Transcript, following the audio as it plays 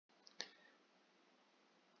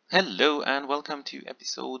Hello and welcome to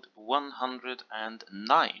episode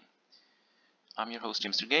 109. I'm your host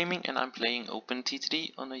Jimster Gaming and I'm playing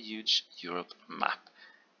OTTD on a huge Europe map.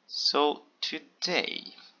 So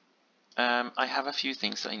today I have a few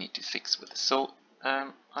things I need to fix with. So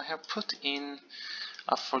I have put in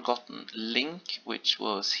a forgotten link which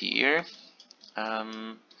was here.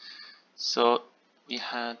 So we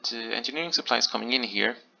had engineering supplies coming in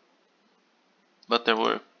here, but there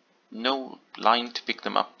were no line to pick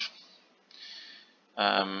them up.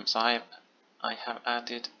 So I have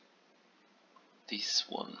added this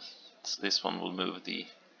one. So this one will move the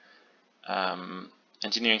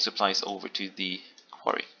engineering supplies over to the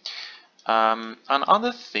quarry.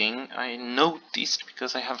 Another thing I noticed,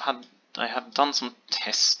 because I have done some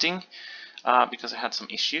testing because I had some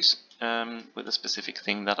issues with a specific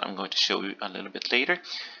thing that I'm going to show you a little bit later.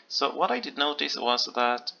 So what I did notice was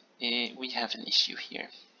that we have an issue here.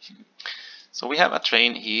 So we have a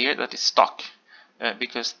train here that is stuck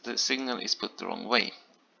because the signal is put the wrong way.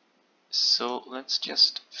 So let's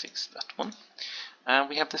just fix that one. And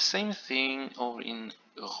we have the same thing over in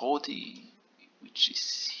Rodi, which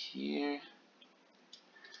is here.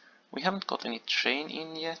 We haven't got any train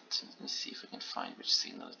in yet. Let me see if I can find which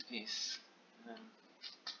signal it is.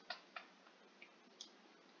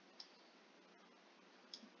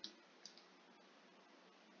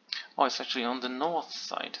 Oh, it's actually on the north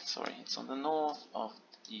side. Sorry, it's on the north of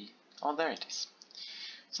the... Oh, there it is.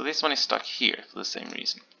 So this one is stuck here for the same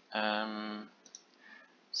reason.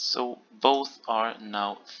 So both are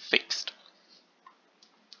now fixed.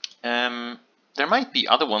 There might be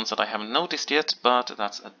other ones that I haven't noticed yet, but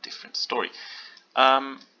that's a different story.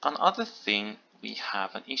 Another thing we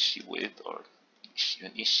have an issue with, or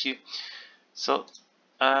an issue. So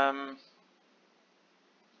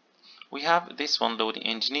we have this one loading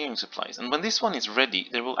engineering supplies, and when this one is ready,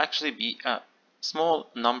 there will actually be a small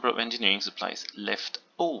number of engineering supplies left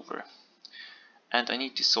over, and I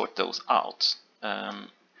need to sort those out.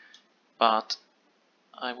 But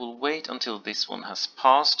I will wait until this one has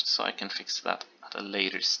passed so I can fix that at a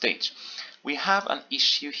later stage. We have an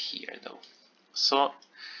issue here though. So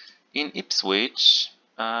in Ipswich,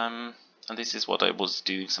 and this is what I was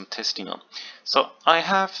doing some testing on. So I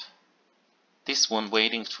have this one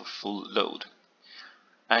waiting for full load,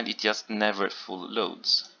 and it just never full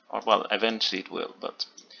loads. Or well, eventually it will, but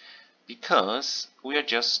because we are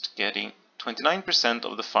just getting 29%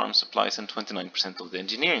 of the farm supplies and 29% of the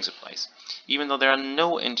engineering supplies, even though there are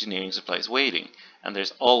no engineering supplies waiting, and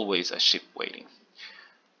there's always a ship waiting.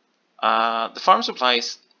 The farm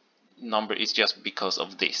supplies number is just because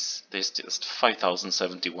of this. There's just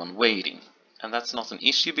 5071 waiting, and that's not an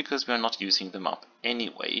issue because we are not using them up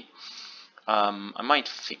anyway. I might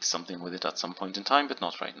fix something with it at some point in time, but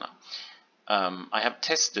not right now. I have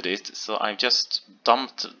tested it, so I just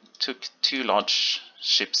took two large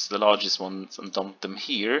ships, the largest ones, and dumped them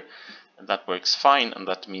here, and that works fine, and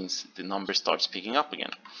that means the number starts picking up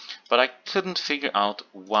again. But I couldn't figure out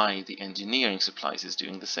why the engineering supplies is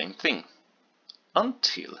doing the same thing,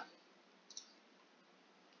 until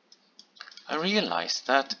I realized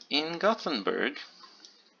that in Gothenburg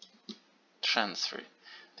transfer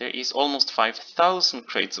there is almost 5,000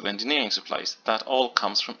 crates of engineering supplies that all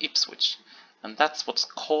comes from Ipswich. And that's what's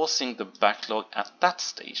causing the backlog at that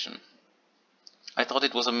station. I thought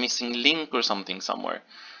it was a missing link or something somewhere,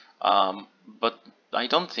 but I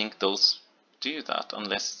don't think those do that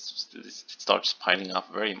unless it starts piling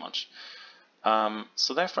up very much.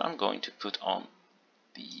 So therefore I'm going to put on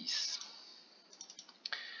these.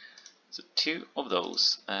 So two of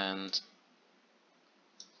those, and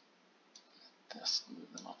just move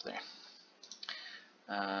them up there.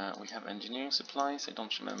 We have engineering supplies. I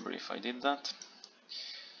don't remember if I did that.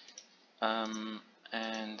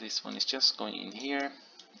 And this one is just going in here.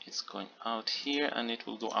 It's going out here, and it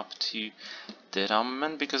will go up to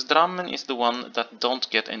Dresden, because Dresden is the one that don't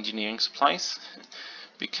get engineering supplies,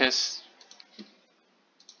 because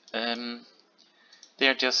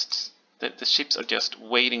they're just the ships are just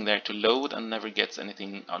waiting there to load and never gets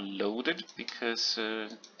anything unloaded because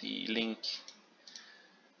the link.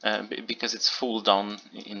 Because it's full down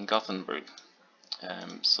in Gothenburg.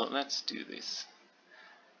 So let's do this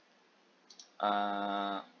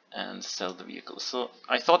and sell the vehicle. So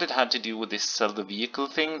I thought it had to do with this sell the vehicle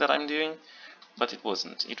thing that I'm doing, but it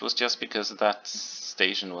wasn't. It was just because that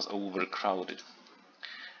station was overcrowded.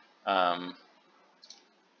 And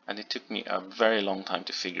it took me a very long time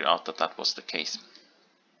to figure out that that was the case.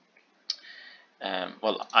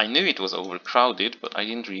 Well, I knew it was overcrowded, but I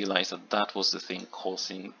didn't realize that that was the thing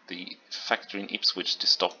causing the factory in Ipswich to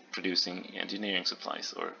stop producing engineering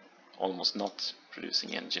supplies, or almost not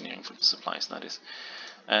producing engineering supplies, that is.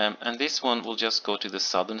 And this one will just go to the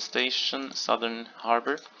southern station, southern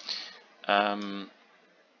harbor. Let me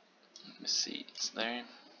see, it's there.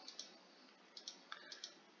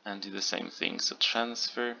 And do the same thing, so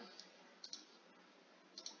transfer.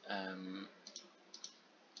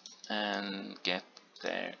 And get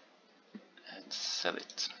there and sell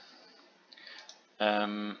it.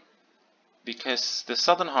 Because the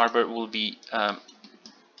southern harbor will be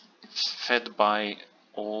fed by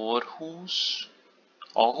Aarhus,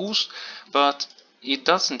 but it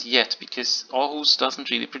doesn't yet, because Aarhus doesn't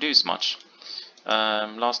really produce much.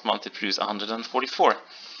 Last month it produced 144,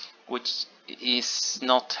 which is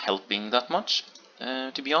not helping that much,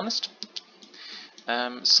 to be honest.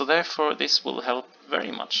 So therefore this will help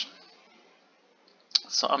very much.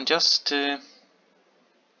 So I'm just,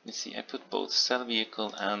 let's see, I put both sell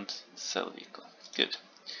vehicle and sell vehicle. Good.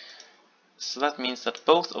 So that means that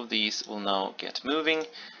both of these will now get moving,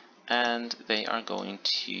 and they are going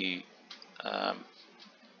to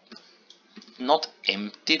not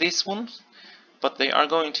empty this one, but they are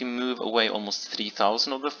going to move away almost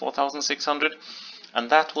 3,000 of the 4,600, and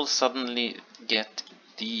that will suddenly get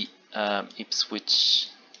the Ipswich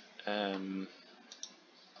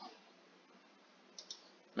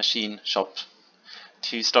machine shop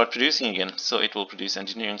to start producing again, so it will produce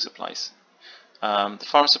engineering supplies. The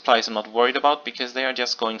farm supplies I'm not worried about, because they are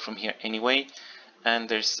just going from here anyway, and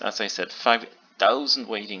there's, as I said, 5,000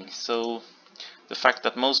 waiting, so the fact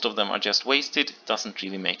that most of them are just wasted doesn't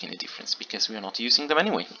really make any difference, because we are not using them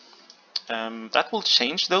anyway. That will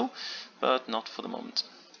change though, but not for the moment.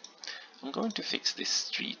 I'm going to fix this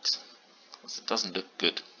street, because it doesn't look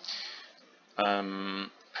good.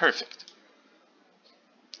 Perfect.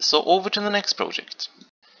 So over to the next project.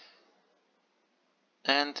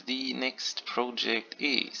 And the next project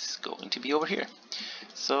is going to be over here.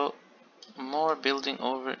 So more building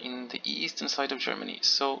over in the eastern side of Germany.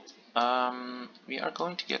 So we are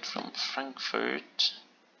going to get from Frankfurt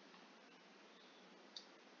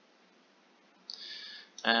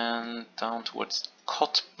and down towards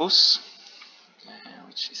Cottbus,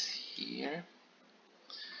 which is here,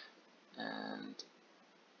 and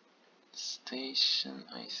station,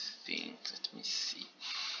 I think, let me see,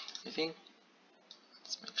 let's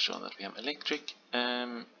make sure that we have electric,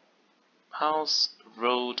 house,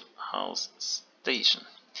 road, house, station,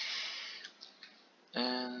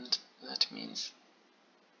 and that means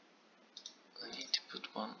I need to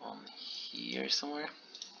put one on here somewhere.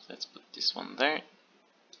 Let's put this one there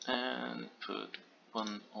and put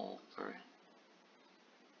one over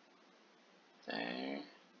there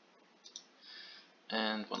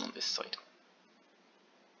and one on this side.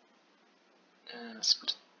 Let's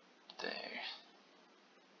put it there.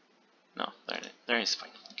 No, there is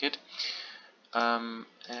fine. Good. And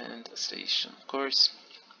a station, of course.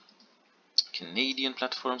 Canadian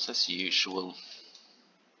platforms as usual.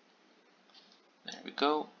 There we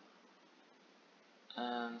go.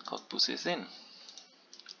 And Cottbus is in.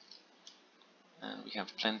 And we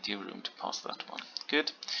have plenty of room to pass that one.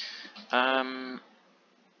 Good.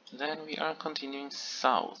 Then we are continuing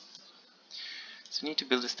south. So we need to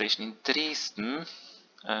build a station in Dresden.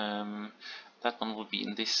 That one will be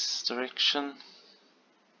in this direction.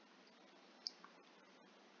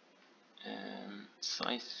 So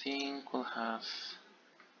I think we'll have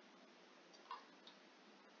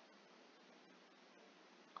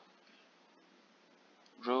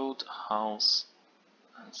road, house,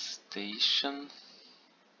 and station.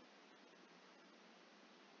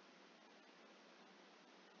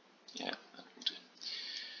 Yeah, that will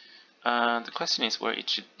do. The question is where it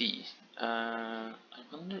should be. I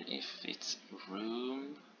wonder if it's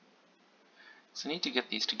room. So I need to get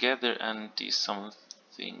these together and do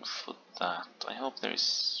something for that. I hope there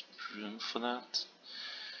is room for that.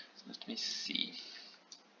 So let me see.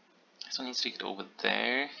 This one needs to get over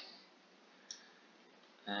there.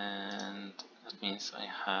 And that means I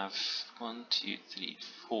have 1, 2, 3,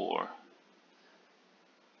 4.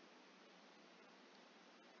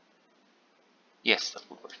 Yes, that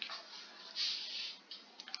will work.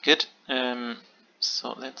 Good.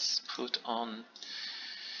 So let's put on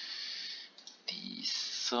these.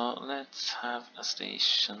 So let's have a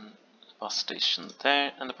station, a bus station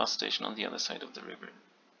there, and a bus station on the other side of the river,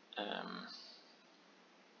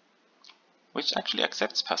 which actually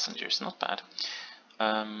accepts passengers. Not bad.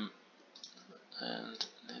 And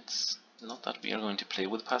it's not that we are going to play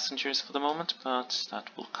with passengers for the moment, but that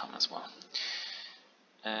will come as well.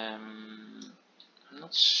 I'm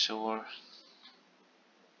not sure.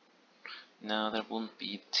 No, there won't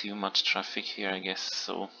be too much traffic here, I guess,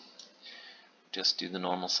 so just do the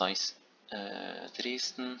normal size.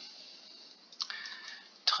 Dresden,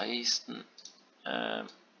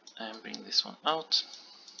 and bring this one out,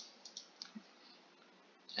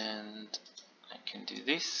 and I can do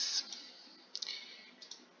this,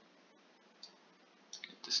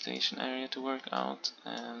 get the station area to work out,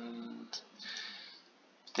 and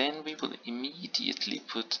then we will immediately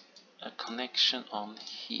put a connection on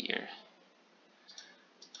here.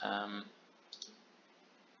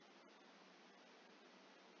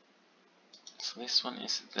 So this one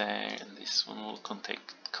is there, and this one will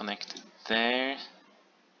connect there,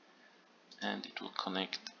 and it will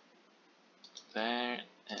connect there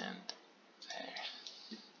and there.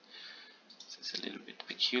 This is a little bit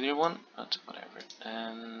peculiar one, but whatever.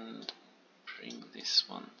 And bring this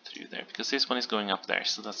one through there, because this one is going up there,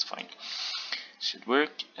 so that's fine. Should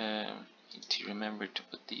work. Need to remember to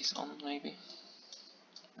put these on, maybe.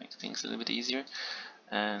 Make things a little bit easier.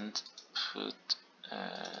 And put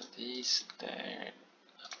these there,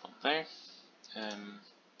 that one there.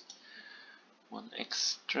 One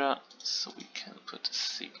extra, so we can put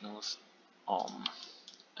signals on.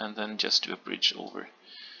 And then just do a bridge over,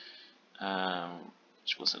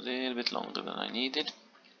 which was a little bit longer than I needed.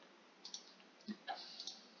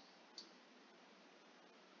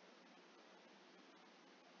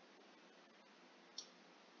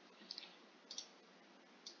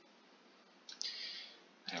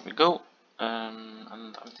 There we go.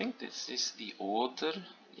 And I think this is the Oder,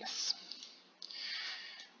 yes,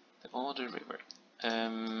 the Oder River.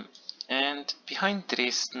 And behind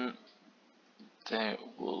Dresden there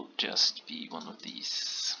will just be one of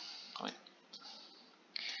these. Wait.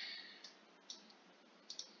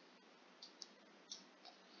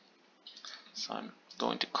 So I'm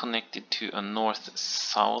going to connect it to a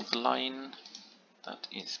north-south line that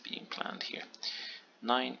is being planned here.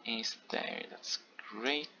 9 is there, that's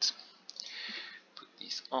great. Put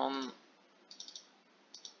these on,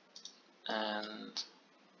 and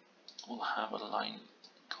we'll have a line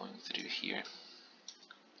going through here.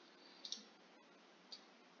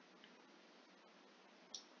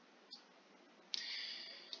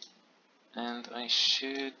 And I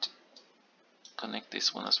should connect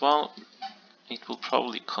this one as well. It will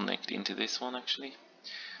probably connect into this one actually,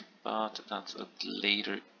 but that's a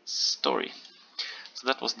later story. So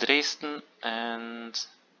that was Dresden, and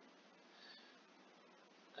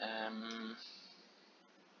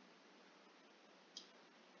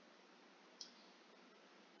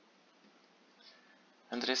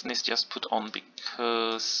Dresden is just put on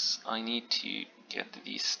because I need to get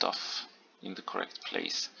this stuff in the correct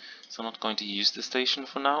place. So I'm not going to use the station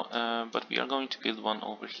for now, but we are going to build one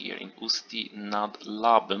over here in Usti nad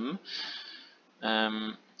Labem,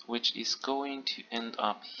 which is going to end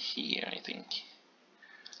up here, I think.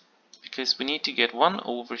 Because we need to get one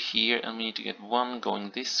over here, and we need to get one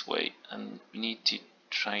going this way, and we need to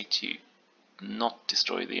try to not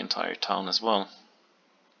destroy the entire town as well.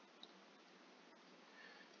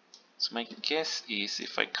 So my guess is,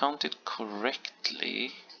 if I count it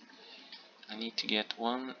correctly, I need to get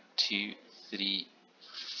 1, 2, 3,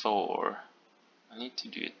 4. I need to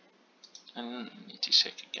do it, and I need to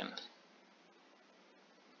check again.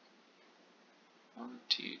 1,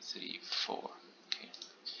 2, 3, 4. Okay.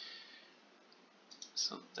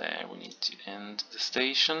 So there we need to end the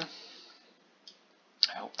station.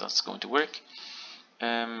 I hope that's going to work.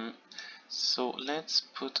 So let's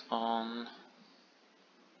put on,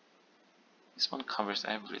 this one covers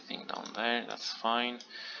everything down there, that's fine.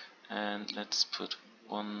 And let's put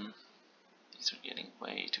one, these are getting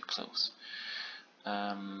way too close.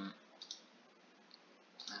 Let's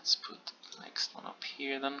put the next one up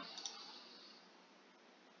here then.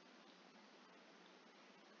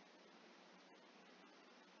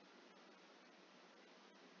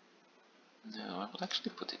 No, I will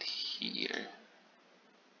actually put it here.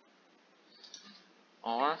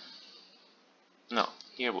 Or, no,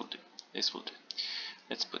 here will do. This will do.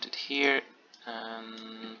 Let's put it here,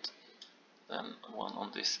 and then one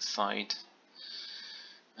on this side.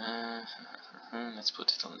 Let's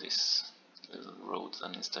put it on this little road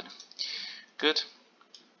then instead. Good.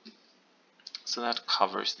 So that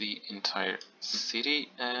covers the entire city,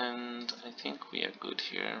 and I think we are good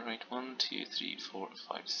here, right? 1, 2, 3, 4,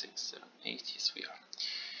 5, 6, 7, 8. Yes, we are.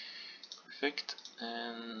 Perfect.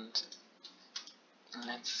 And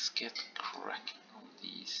let's get cracking on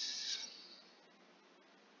these.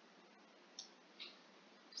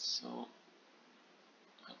 So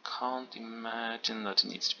I can't imagine that it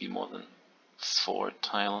needs to be more than 4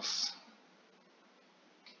 tiles,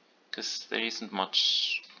 because there isn't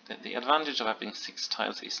much. The advantage of having 6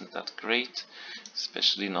 tiles isn't that great,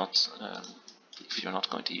 especially not if you're not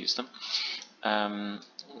going to use them. I'm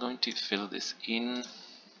going to fill this in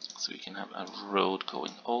so we can have a road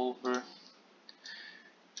going over,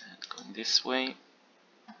 this way.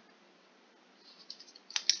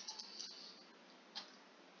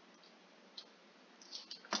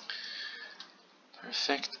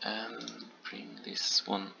 Perfect, and bring this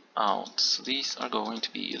one out. So these are going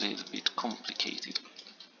to be a little bit complicated.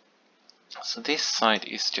 So this side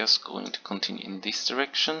is just going to continue in this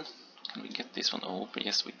direction. Can we get this one over?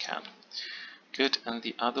 Yes, we can. Good, and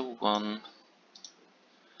the other one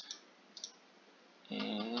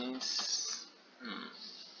is...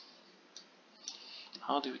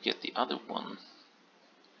 How do we get the other one?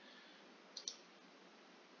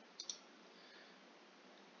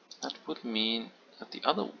 That would mean that the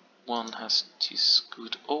other one has to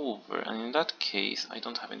scoot over, and in that case I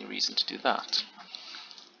don't have any reason to do that.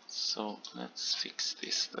 So let's fix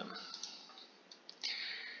this then.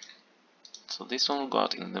 So this one will go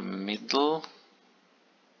out in the middle,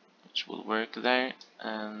 which will work there,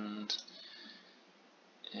 and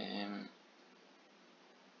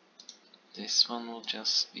this one will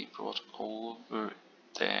just be brought over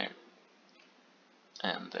there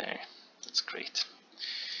and there. That's great.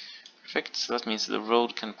 Perfect, so that means the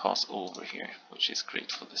road can pass over here, which is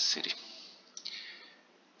great for the city.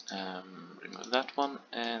 Remove that one,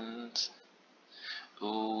 and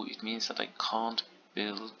oh, it means that I can't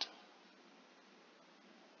build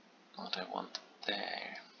what I want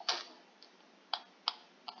there.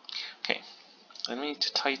 Okay, then we need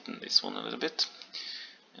to tighten this one a little bit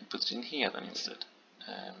and put it in here then instead.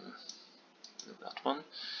 That one,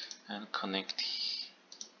 and connect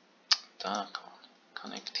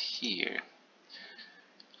connect here,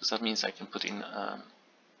 because that means I can put in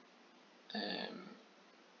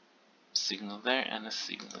signal there and a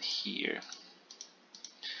signal here.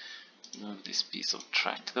 Move this piece of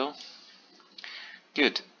track though.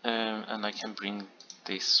 Good, and I can bring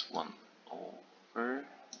this one over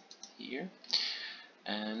here,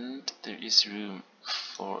 and there is room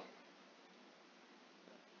for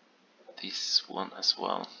this one as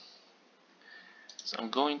well. So I'm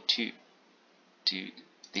going to do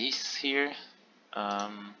this here,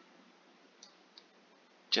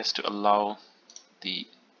 just to allow the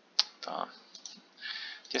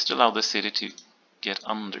city to get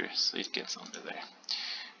under, so it gets under there.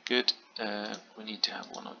 Good. We need to have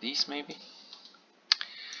one of these maybe.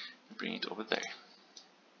 Bring it over there.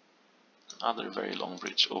 Another very long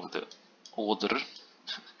bridge over the Oder,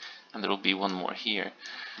 and there will be one more here.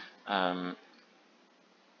 So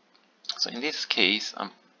in this case,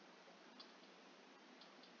 I'm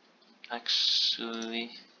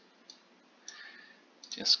actually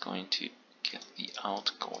just going to get the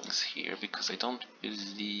outgoings here, because I don't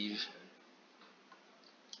believe...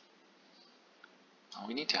 Oh,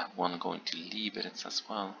 we need to have one going to Liberec as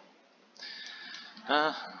well.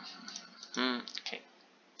 Okay,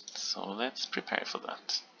 so let's prepare for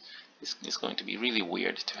that. This is going to be really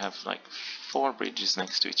weird to have like 4 bridges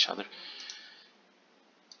next to each other.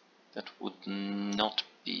 That would not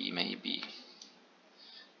be maybe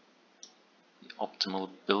the optimal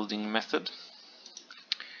building method.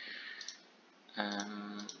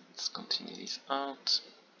 Let's continue these out.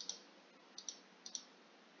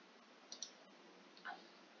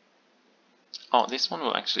 Oh, this one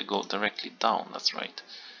will actually go directly down, that's right.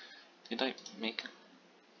 Did I make a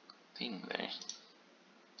thing there?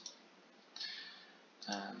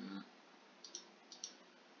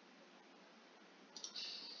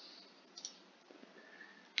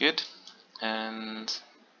 Good, and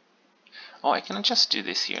oh, I can just do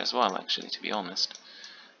this here as well, actually, to be honest.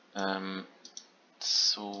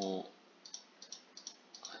 So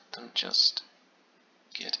let them just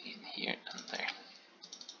get in here and there,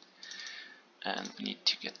 and we need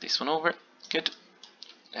to get this one over. Good.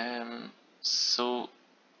 So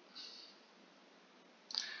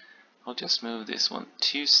I'll just move this one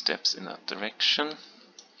 2 steps in that direction,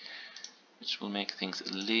 which will make things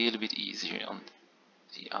a little bit easier on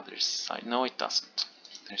the other side. No, it doesn't.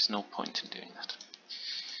 There's no point in doing that.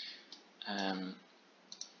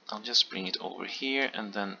 I'll just bring it over here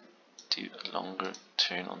and then do a longer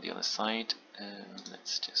turn on the other side.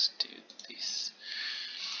 Let's just do this,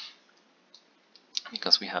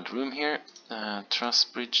 because we had room here. Truss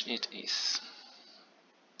bridge it is.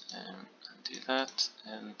 Do that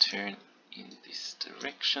and turn in this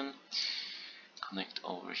direction. Connect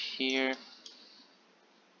over here.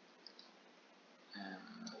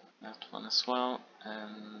 That one as well,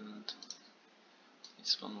 and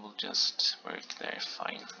this one will just work there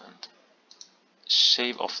fine, and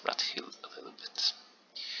shave off that hill a little bit.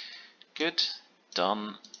 Good,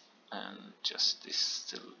 done, and just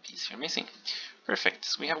this little piece here missing. Perfect,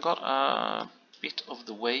 so we have got a bit of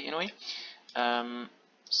the way in a way.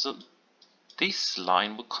 So this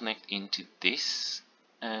line will connect into this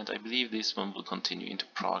and I believe this one will continue into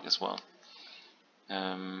Prague as well.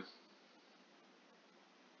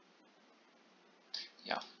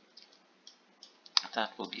 Yeah,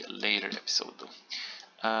 that will be a later episode though.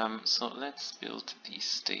 So let's build the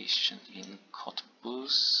station in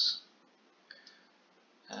Cottbus.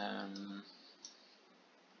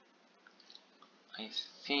 I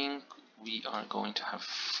think we are going to have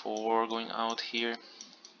 4 going out here,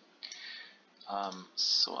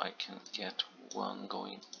 so I can get 1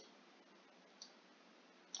 going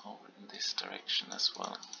over in this direction as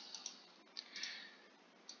well.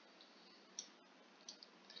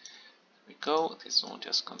 There we go, this one will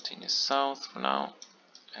just continue south for now.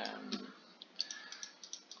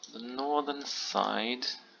 The northern side,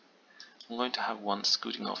 I'm going to have 1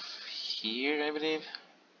 scooting off here, I believe.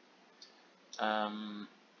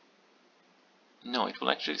 No, it will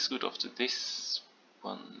actually scoot off to this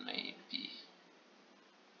one, maybe.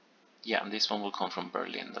 Yeah, and this one will come from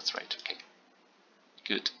Berlin, that's right, okay.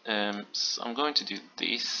 Good. So I'm going to do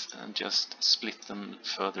this and just split them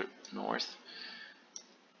further north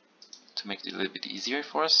to make it a little bit easier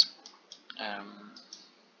for us.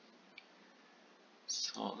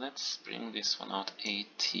 So let's bring this one out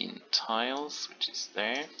 18 tiles, which is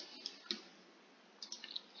there.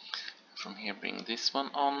 From here bring this one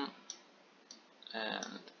on,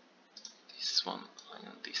 and this one in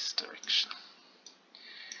this direction.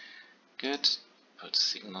 Good. Put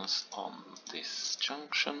signals on this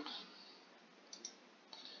junction,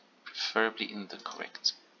 preferably in the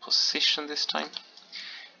correct position this time.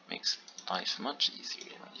 Makes life much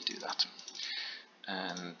easier when you do that.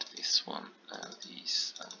 And this one and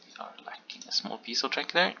these, and we are lacking a small piece of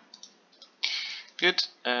track there. Good.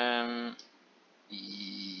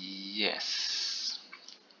 Yes.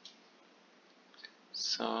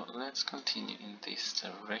 So let's continue in this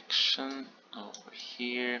direction over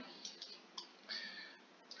here.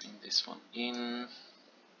 Bring this one in.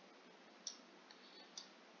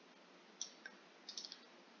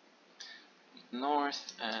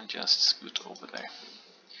 North and just scoot over there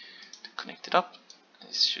to connect it up.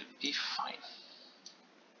 This should be fine.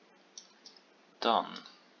 Done.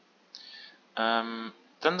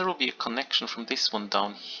 Then there will be a connection from this one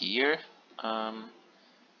down here. I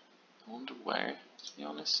wonder where, to be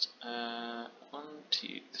honest. 1,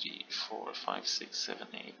 2, 3, 4, 5, 6, 7,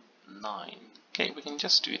 8, 9. Okay, we can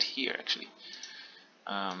just do it here actually.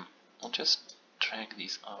 I'll just drag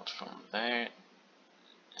these out from there.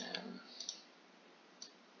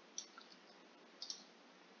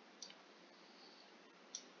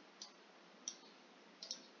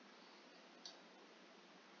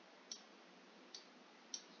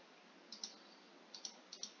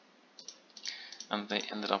 And they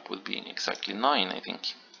ended up with being exactly 9, I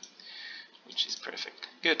think, which is perfect.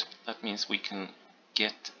 Good, that means we can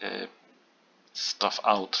get stuff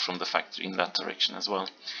out from the factory in that direction as well,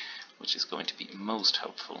 which is going to be most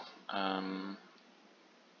helpful.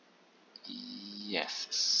 Yes,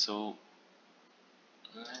 so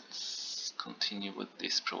let's continue with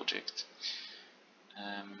this project.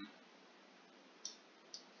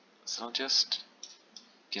 So I'll just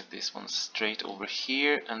get this one straight over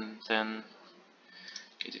here and then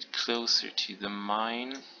get it closer to the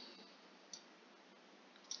mine,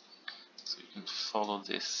 so we can follow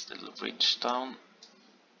this little bridge down.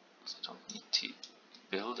 So I don't need to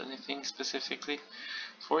build anything specifically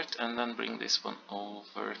for it, and then bring this one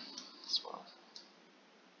over as well.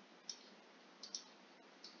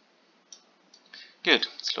 Good,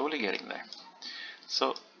 slowly getting there.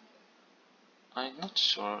 So I'm not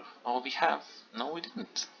sure. Oh, we have. No, we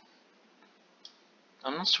didn't.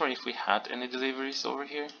 I'm not sure if we had any deliveries over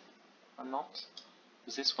here or not,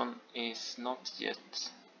 because this one is not yet.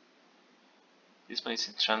 This one is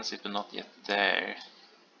in transit but not yet there,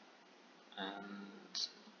 and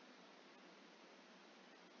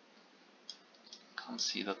can't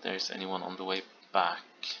see that there's anyone on the way back.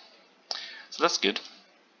 So that's good,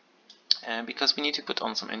 because we need to put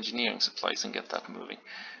on some engineering supplies and get that moving.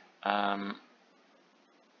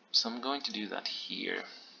 So I'm going to do that here.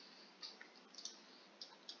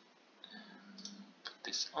 Put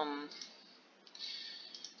this on.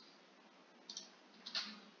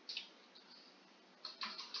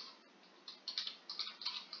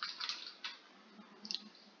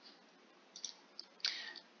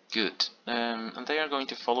 Good. And they are going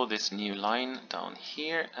to follow this new line down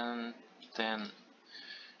here and then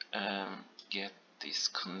get this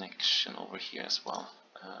connection over here as well.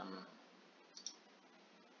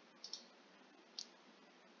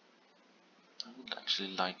 I would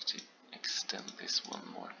actually like to extend this one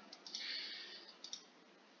more.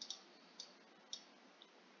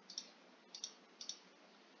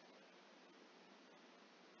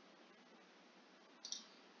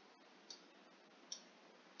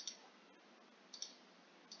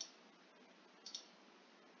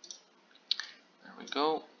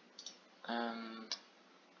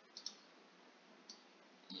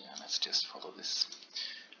 let's just follow this.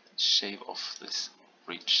 Shave off this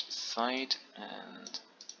bridge side and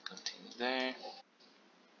continue there.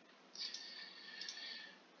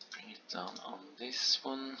 Bring it down on this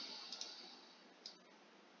one.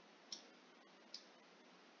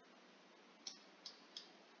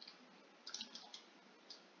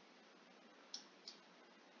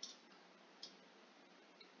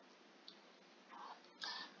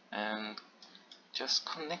 And just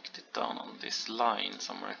connect it down on this line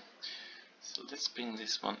somewhere. So let's bring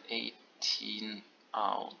this one 18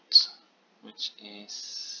 out, which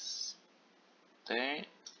is there.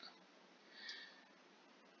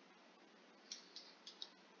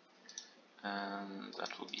 And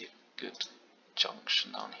that will be a good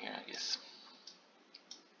junction down here, I guess.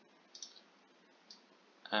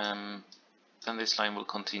 Then this line will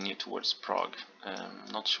continue towards Prague.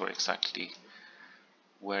 Not sure exactly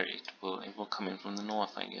where it will come in from the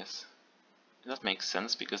north, I guess. That makes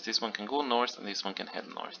sense because this one can go north and this one can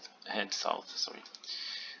head south, sorry.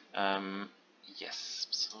 Yes,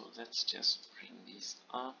 so let's just bring these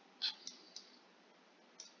up.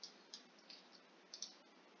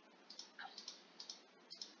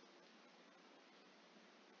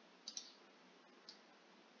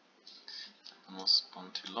 That one was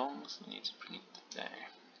one too long, so we need to bring it there.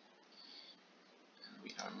 And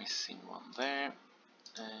we are missing one there.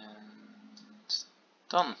 And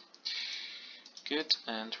done. Good,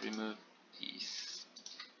 and remove these.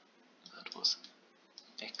 That was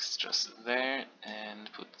extras there,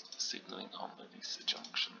 and put signaling under this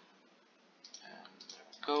junction. And there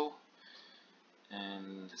we go.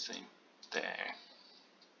 And the same there.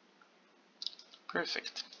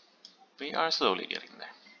 Perfect. We are slowly getting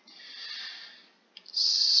there.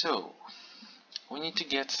 So we need to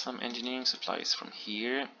get some engineering supplies from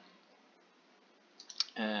here,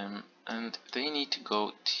 and they need to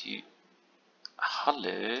go to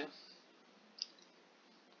Halle,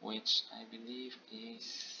 which I believe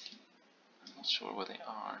is, I'm not sure where they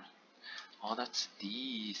are. Oh, that's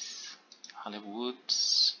these Halle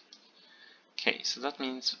woods. Okay, so that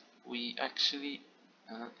means we actually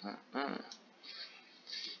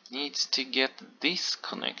needs to get this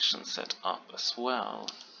connection set up as well.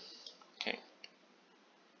 Okay,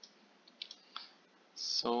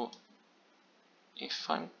 so if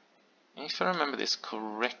I remember this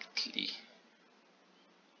correctly,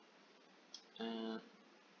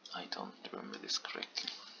 I don't remember this correctly.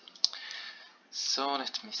 So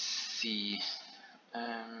let me see.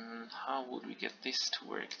 How would we get this to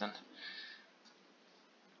work then?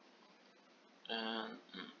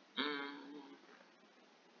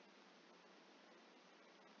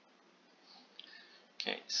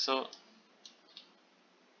 Okay, so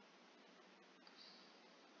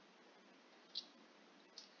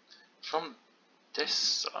from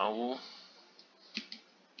Dessau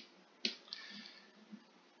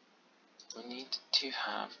we need to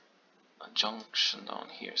have a junction down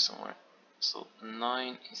here somewhere. So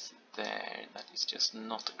 9 is there. That is just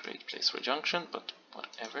not a great place for a junction, but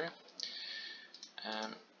whatever.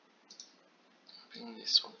 Bring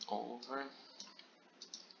this one over.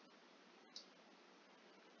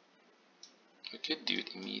 We could do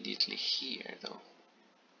it immediately here though.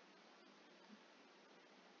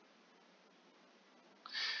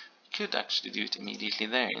 We could actually do it immediately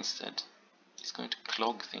there instead. It's going to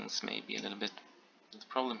clog things maybe a little bit. The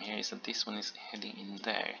problem here is that this one is heading in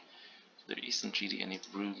there. So there isn't really any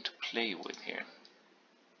room to play with here.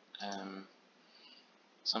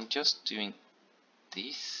 So I'm just doing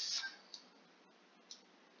this.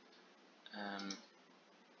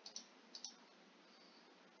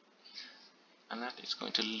 And that is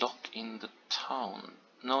going to lock in the town.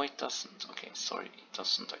 No, it doesn't. Okay, sorry, it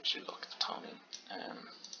doesn't actually lock the town in.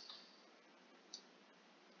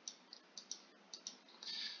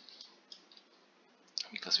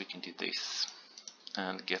 Because we can do this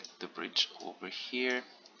and get the bridge over here.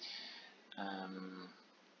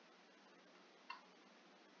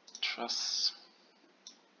 Truss.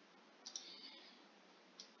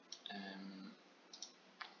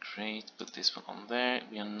 Great, put this one on there.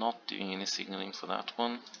 We are not doing any signaling for that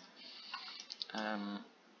one. And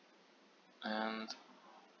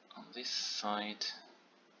on this side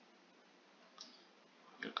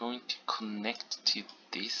we're going to connect to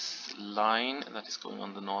this line that is going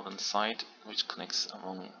on the northern side, which connects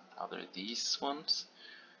among other these ones.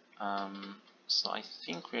 So I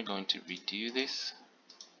think we're going to redo this.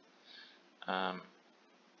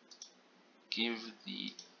 Give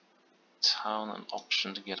the town an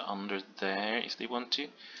option to get under there if they want to.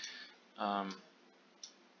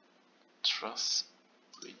 Truss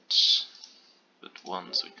bridge. Put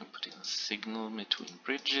one so we can put in a signal between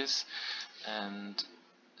bridges, and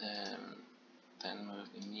then move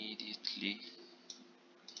immediately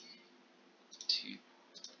to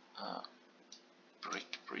a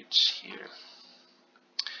brick bridge here.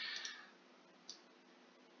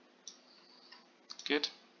 Good.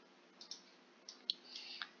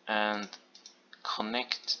 And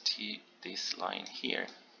connect to this line here.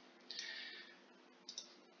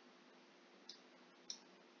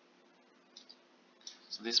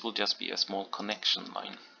 So this will just be a small connection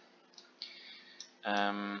line.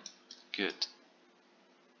 Good.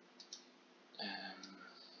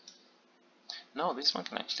 No, this one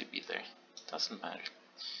can actually be there. Doesn't matter.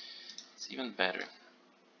 It's even better.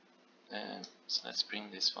 So let's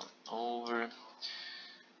bring this one over.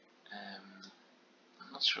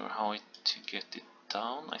 I'm not sure how to get it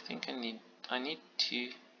down. I think I need to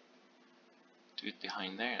do it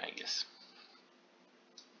behind there, I guess.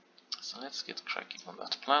 So let's get cracking on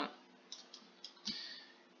that plan.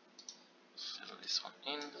 Fill this one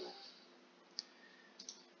in.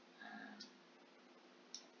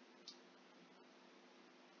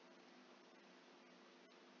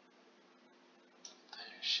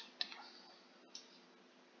 There should do.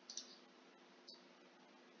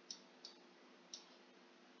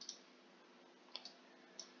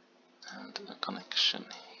 And a connection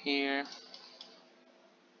here.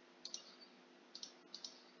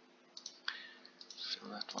 Fill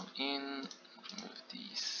that one in. Remove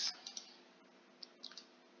these.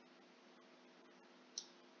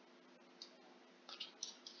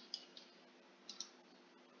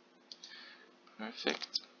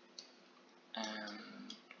 Perfect.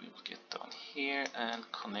 And we will get down here and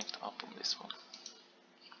connect up on this one.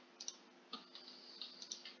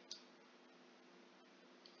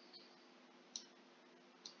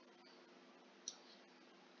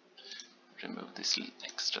 Remove this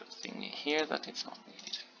extra thingy here that it's not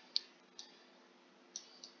needed.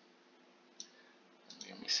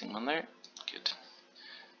 We're missing one there. Good.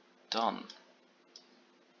 Done.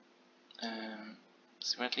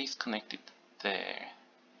 So we're at least connected there.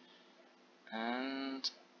 And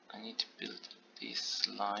I need to build this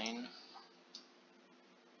line.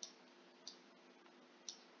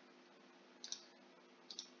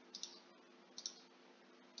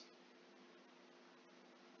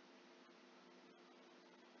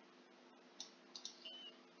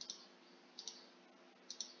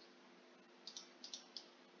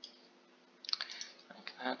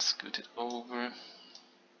 Like that, scoot it over.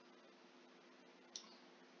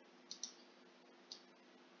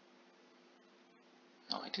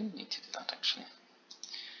 No, I didn't need to do that actually.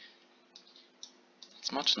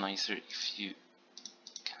 It's much nicer if you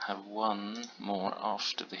can have one more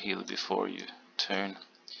after the hill before you turn.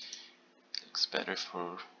 Looks better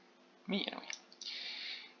for me anyway.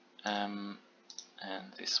 And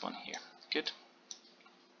this one here. Good.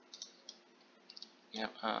 We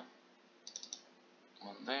have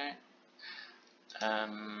one there.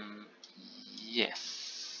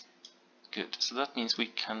 Yes. Good. So that means we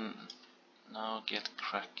can now get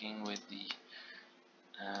cracking with the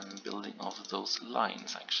building of those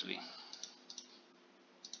lines actually.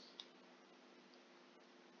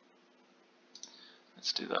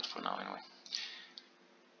 Let's do that for now anyway.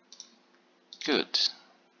 Good.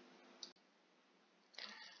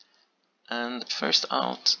 And first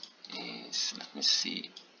out is, let me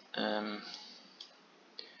see,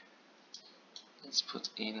 let's put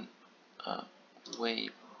in a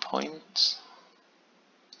waypoint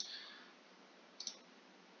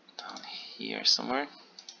down here somewhere,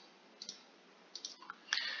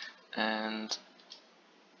 and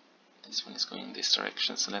this one is going in this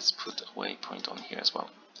direction, so let's put a waypoint on here as well.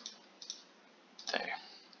 There.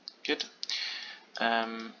 Good.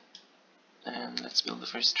 And let's build the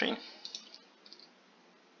first train.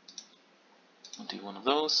 We'll do one of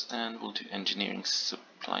those, and we'll do engineering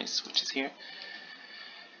supplies, which is here.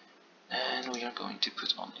 And we are going to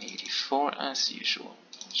put on 84 as usual,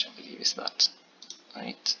 which I believe is that.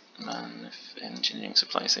 Right, engineering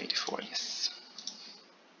supplies 84, yes.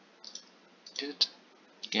 Good.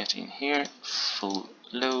 Get in here, full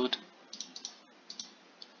load.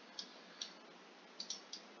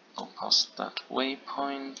 Go past that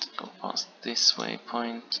waypoint, go past this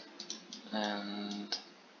waypoint, and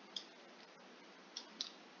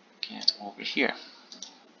get over here.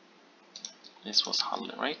 This was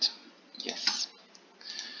Halle, right? Yes.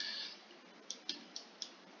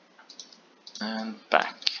 And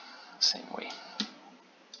back, same way.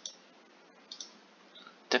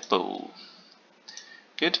 Depot.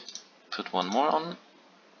 Good. Put one more on.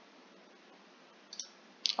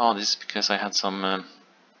 Oh, this is because I had some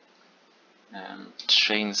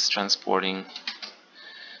trains transporting,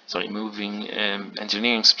 moving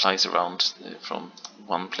engineering supplies around from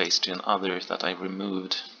one place to another that I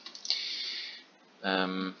removed.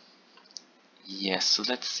 Yes, so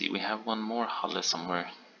let's see, we have one more Halle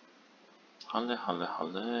somewhere. Halle, Halle,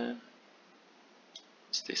 Halle.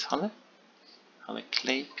 Is this Halle? Halle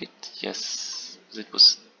clay pit? Yes, it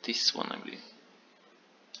was this one, I believe.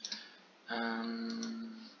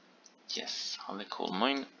 Yes, Halle coal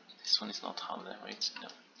mine. This one is not Halle, right? No.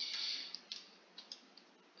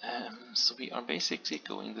 So we are basically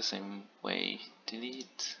going the same way.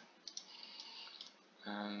 Delete.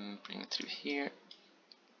 Bring it through here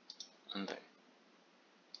and there.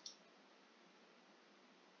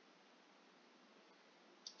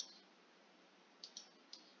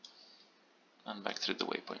 And back through the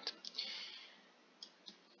waypoint.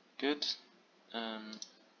 Good.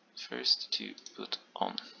 First to put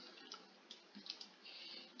on.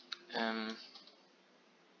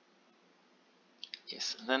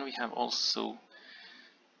 Yes, and then we have also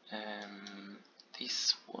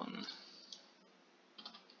this one.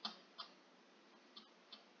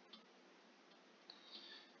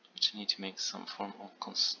 Which I need to make some form of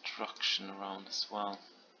construction around as well.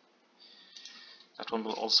 That one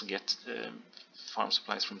will also get farm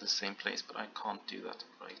supplies from the same place, but I can't do that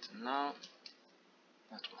right now.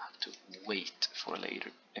 That will have to wait for a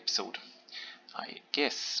later episode, I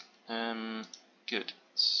guess. Good.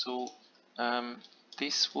 So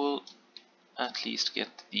this will at least get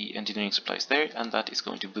the engineering supplies there, and that is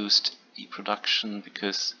going to boost the production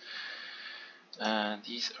because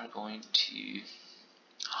these are going to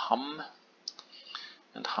hum,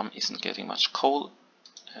 and hum isn't getting much coal,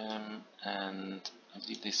 and I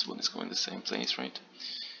believe this one is going the same place, right?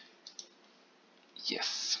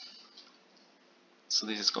 Yes. So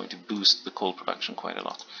this is going to boost the coal production quite a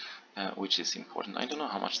lot, which is important. I don't know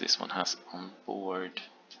how much this one has on board.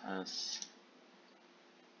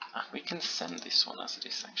 We can send this one as it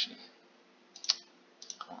is actually.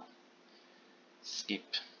 Come on. Skip.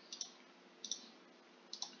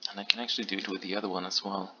 And I can actually do it with the other one as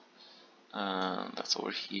well. That's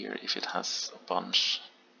over here if it has a bunch.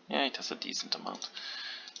 Yeah, it has a decent amount.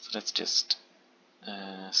 So let's just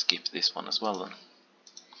skip this one as well then.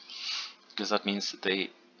 Because that means that they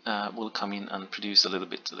will come in and produce a little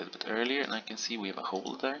bit earlier, and I can see we have a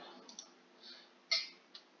hole there.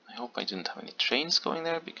 I hope I didn't have any trains going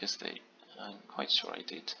there, because I'm quite sure I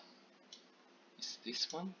did. Is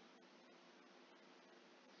this one?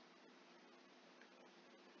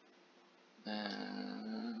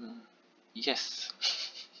 Yes.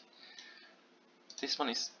 This one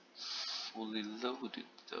is fully loaded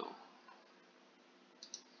though.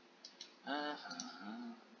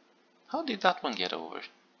 How did that one get over?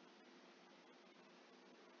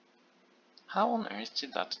 How on earth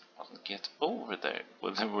did that one get over there?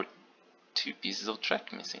 Well, there were 2 pieces of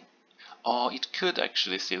track missing. Oh, it could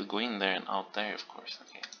actually still go in there and out there, of course.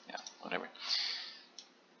 Okay, yeah, whatever.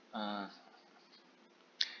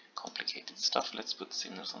 Complicated stuff. Let's put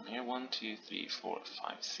signals on here. 1, 2, 3, 4,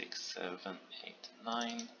 5, 6, 7, 8,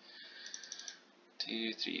 9.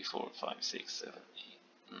 2, 3, 4, 5, 6, 7,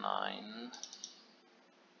 8, 9.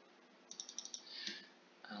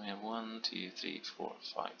 And we have 1, 2, 3, 4,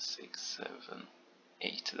 5, 6, 7,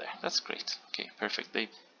 8 there. That's great. Okay, perfect. They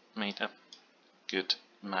made a good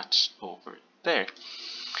match over there.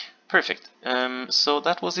 Perfect. So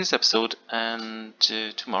that was this episode, and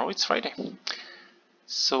tomorrow it's Friday.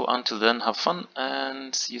 So until then, have fun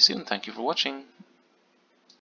and see you soon. Thank you for watching.